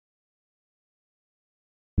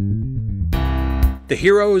The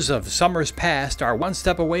heroes of summers past are one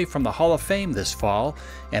step away from the Hall of Fame this fall,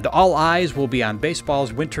 and all eyes will be on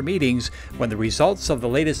baseball's winter meetings when the results of the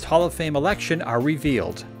latest Hall of Fame election are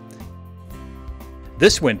revealed.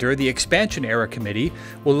 This winter, the Expansion Era Committee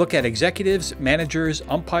will look at executives, managers,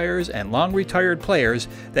 umpires, and long-retired players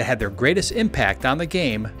that had their greatest impact on the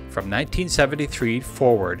game from 1973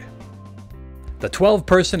 forward. The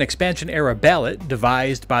 12-person Expansion Era Ballot,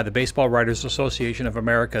 devised by the Baseball Writers Association of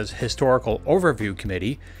America's Historical Overview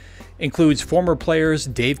Committee, includes former players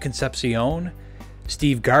Dave Concepcion,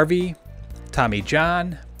 Steve Garvey, Tommy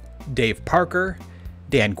John, Dave Parker,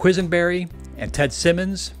 Dan Quisenberry, and Ted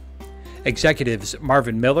Simmons, executives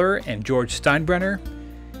Marvin Miller and George Steinbrenner,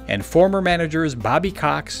 and former managers Bobby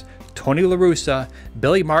Cox, Tony La Russa,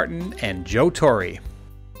 Billy Martin, and Joe Torre.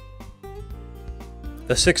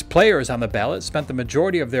 The 6 players on the ballot spent the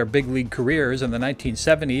majority of their big league careers in the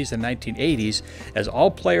 1970s and 1980s, as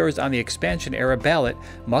all players on the Expansion Era ballot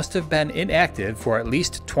must have been inactive for at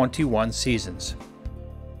least 21 seasons.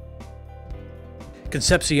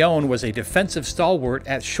 Concepcion was a defensive stalwart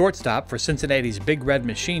at shortstop for Cincinnati's Big Red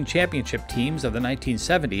Machine championship teams of the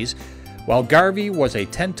 1970s, while Garvey was a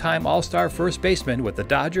 10-time All-Star first baseman with the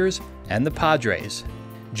Dodgers and the Padres.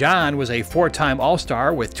 John was a 4-time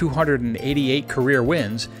All-Star with 288 career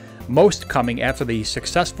wins, most coming after the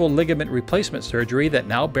successful ligament replacement surgery that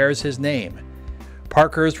now bears his name.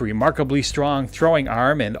 Parker's remarkably strong throwing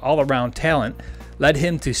arm and all-around talent led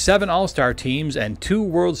him to 7 All-Star teams and 2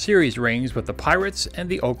 World Series rings with the Pirates and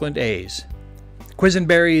the Oakland A's.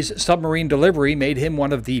 Quisenberry's submarine delivery made him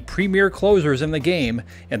one of the premier closers in the game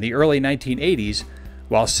in the early 1980s,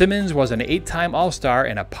 while Simmons was an 8-time All-Star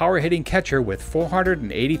and a power-hitting catcher with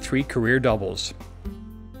 483 career doubles.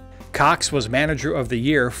 Cox was Manager of the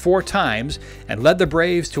Year 4 times and led the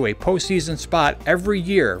Braves to a postseason spot every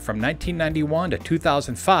year from 1991 to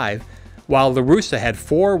 2005, while La Russa had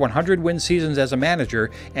 4 100-win seasons as a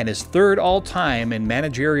manager and is 3rd all-time in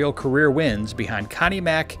managerial career wins behind Connie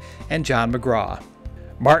Mack and John McGraw.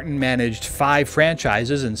 Martin managed 5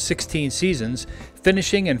 franchises in 16 seasons,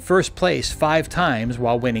 finishing in first place 5 times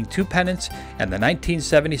while winning 2 pennants and the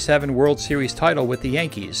 1977 World Series title with the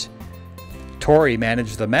Yankees. Torre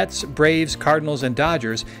managed the Mets, Braves, Cardinals, and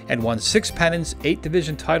Dodgers and won 6 pennants, 8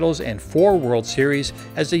 division titles, and 4 World Series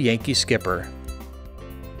as the Yankee skipper.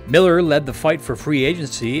 Miller led the fight for free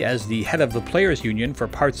agency as the head of the Players Union for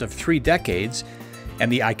parts of 3 decades,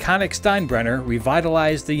 and the iconic Steinbrenner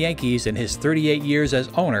revitalized the Yankees in his 38 years as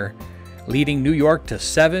owner, leading New York to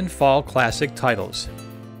 7 Fall Classic titles.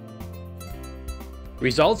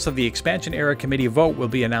 Results of the Expansion Era Committee vote will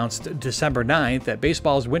be announced December 9th at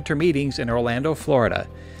baseball's winter meetings in Orlando, Florida.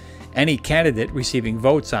 Any candidate receiving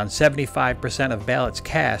votes on 75% of ballots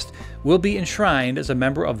cast will be enshrined as a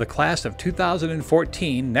member of the class of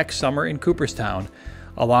 2014 next summer in Cooperstown,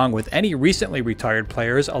 along with any recently retired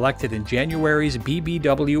players elected in January's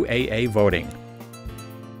BBWAA voting.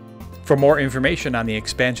 For more information on the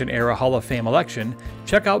Expansion Era Hall of Fame election,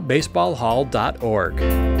 check out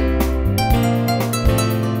baseballhall.org.